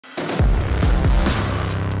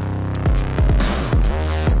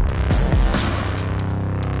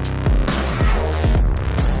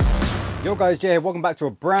Yo guys, Jay here, welcome back to a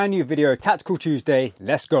brand new video, Tactical Tuesday,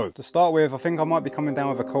 let's go. To start with, I think I might be coming down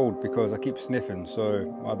with a cold because I keep sniffing, so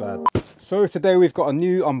my bad. So today we've got a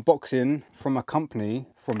new unboxing from a company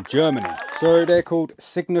from Germany. So they're called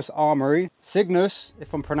Cygnus Armory. Cygnus,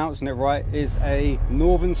 if I'm pronouncing it right, is a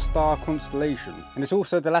northern star constellation. And it's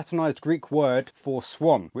also the Latinized Greek word for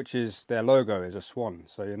swan, which is their logo is a swan.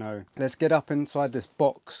 So, you know, let's get up inside this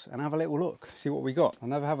box and have a little look, see what we got. I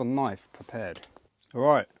never have a knife prepared. All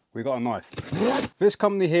right, we got a knife. This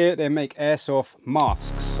company here, they make airsoft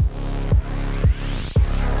masks.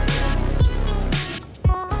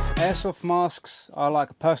 Airsoft masks are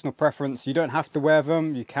like a personal preference. You don't have to wear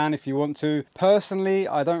them. You can if you want to. Personally,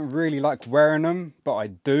 I don't really like wearing them, but I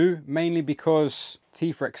do, mainly because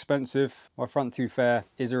teeth are expensive. My front tooth hair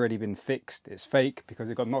has already been fixed. It's fake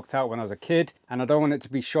because it got knocked out when I was a kid, and I don't want it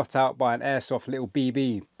to be shot out by an airsoft little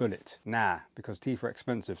BB bullet. Nah, because teeth are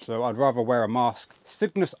expensive. So I'd rather wear a mask.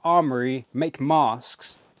 Cygnus Armory make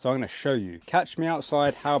masks, so I'm going to show you. Catch me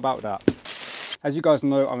outside, how about that? As you guys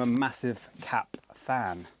know, I'm a massive cap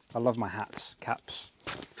fan. I love my hats, caps,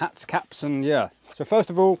 and yeah. So first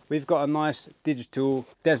of all, we've got a nice digital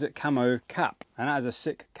desert camo cap, and that is a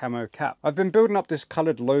sick camo cap. I've been building up this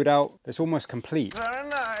coloured loadout. It's almost complete. Very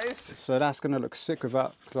nice. So that's gonna look sick with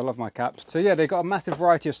that because I love my caps. So yeah, they've got a massive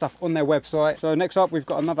variety of stuff on their website. So next up, we've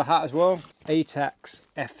got another hat as well, ATAX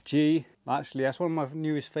FG. Actually, that's one of my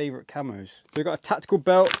newest favourite camos. So we've got a tactical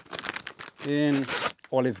belt in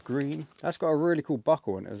olive green. That's got a really cool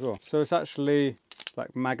buckle in it as well. So it's actually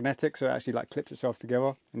like magnetic, so it actually like clips itself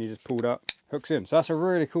together and you just pull that, hooks in. So that's a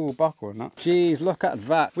really cool buckle on that. Jeez, look at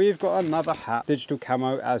that. We've got another hat, digital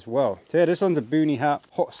camo as well. So yeah, this one's a boonie hat,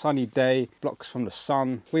 hot sunny day, blocks from the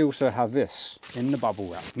sun. We also have this in the bubble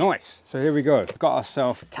wrap. Nice. So here we go. We've got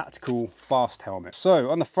ourselves a tactical fast helmet. So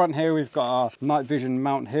on the front here, we've got our night vision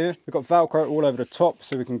mount here. We've got Velcro all over the top,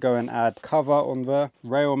 so we can go and add cover on there.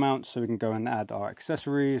 Rail mount, so we can go and add our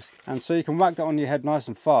accessories. And so you can whack that on your head nice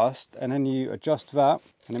and fast, and then you adjust that,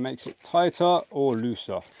 and it makes it tighter or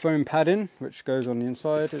looser. Foam padding, which goes on the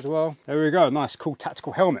inside as well. There we go, nice cool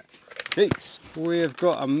tactical helmet. Jeez. We've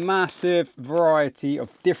got a massive variety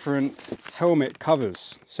of different helmet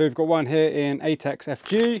covers. So we've got one here in ATAX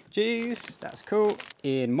FG. Jeez, that's cool.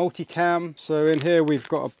 In multicam. So in here we've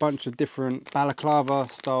got a bunch of different balaclava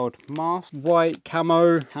styled masks. White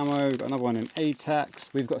camo, we've got another one in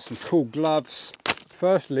ATAX. We've got some cool gloves.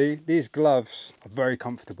 Firstly, these gloves are very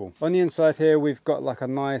comfortable. On the inside here, we've got like a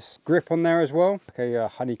nice grip on there as well. Like a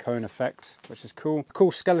honeycomb effect, which is cool.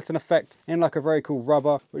 Cool skeleton effect in like a very cool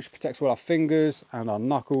rubber, which protects all our fingers and our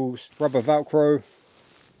knuckles. Rubber Velcro.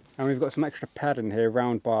 And we've got some extra padding here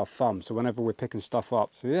round by our thumb, so whenever we're picking stuff up.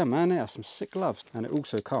 So yeah, man, they are some sick gloves. And it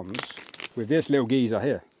also comes with this little geezer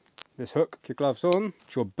here. This hook, your gloves on,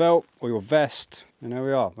 it's your belt or your vest, and there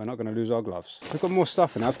we are. We're not going to lose our gloves. We've got more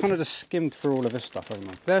stuff in there. I've kind of just skimmed through all of this stuff, haven't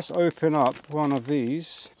I? Let's open up one of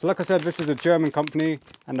these. So like I said, this is a German company,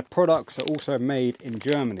 and the products are also made in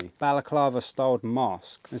Germany. Balaclava styled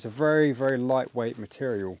mask. It's a very, very lightweight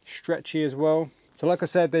material. Stretchy as well. So like I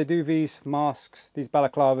said, they do these masks, these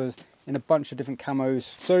balaclavas, in a bunch of different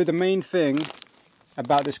camos. So the main thing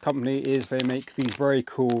about this company is they make these very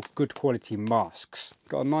cool, good quality masks.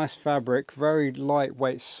 Got a nice fabric, very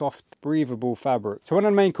lightweight, soft, breathable fabric. So one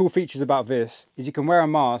of the main cool features about this is you can wear a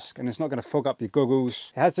mask and it's not going to fog up your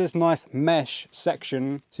goggles. It has this nice mesh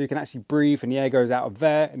section so you can actually breathe and the air goes out of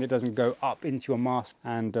there and it doesn't go up into your mask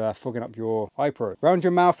and fogging up your eye pro. Around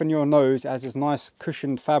your mouth and your nose, it has this nice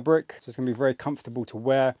cushioned fabric, so it's going to be very comfortable to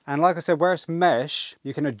wear. And like I said, where it's mesh,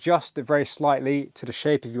 you can adjust it very slightly to the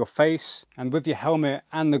shape of your face, and with your helmet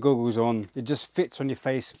and the goggles on, it just fits on your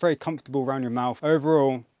face. It's very comfortable around your mouth. Overall,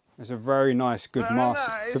 it's a very nice, good mask.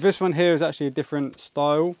 Nice. So this one here is actually a different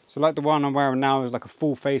style. So like the one I'm wearing now is like a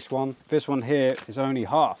full face one. This one here is only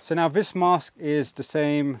half. So now this mask is the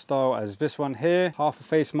same style as this one here, half a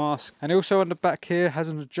face mask. And also on the back here has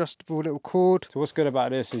an adjustable little cord. So what's good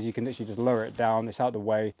about this is you can literally just lower it down, it's out the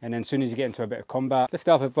way. And then as soon as you get into a bit of combat, lift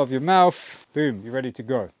it up above your mouth, boom, you're ready to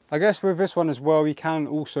go. I guess with this one as well, you can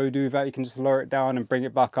also do that. You can just lower it down and bring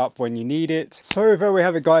it back up when you need it. So there we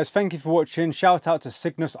have it, guys. Thank you for watching. Shout out to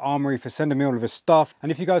Cygnus Armory for sending me all of this stuff.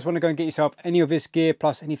 And if you guys want to go and get yourself any of this gear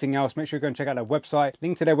plus anything else, make sure you go and check out their website.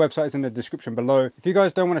 Link to their website is in the description below. If you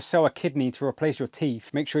guys don't want to sell a kidney to replace your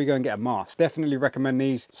teeth, make sure you go and get a mask. Definitely recommend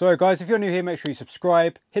these. So guys, if you're new here, make sure you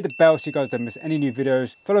subscribe, hit the bell so you guys don't miss any new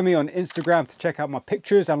videos. Follow me on Instagram to check out my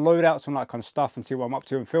pictures and loadouts and all that kind of stuff and see what I'm up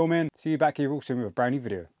to and filming. See you back here real soon with a brand new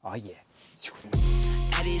video. Oh yeah.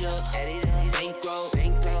 Add it up.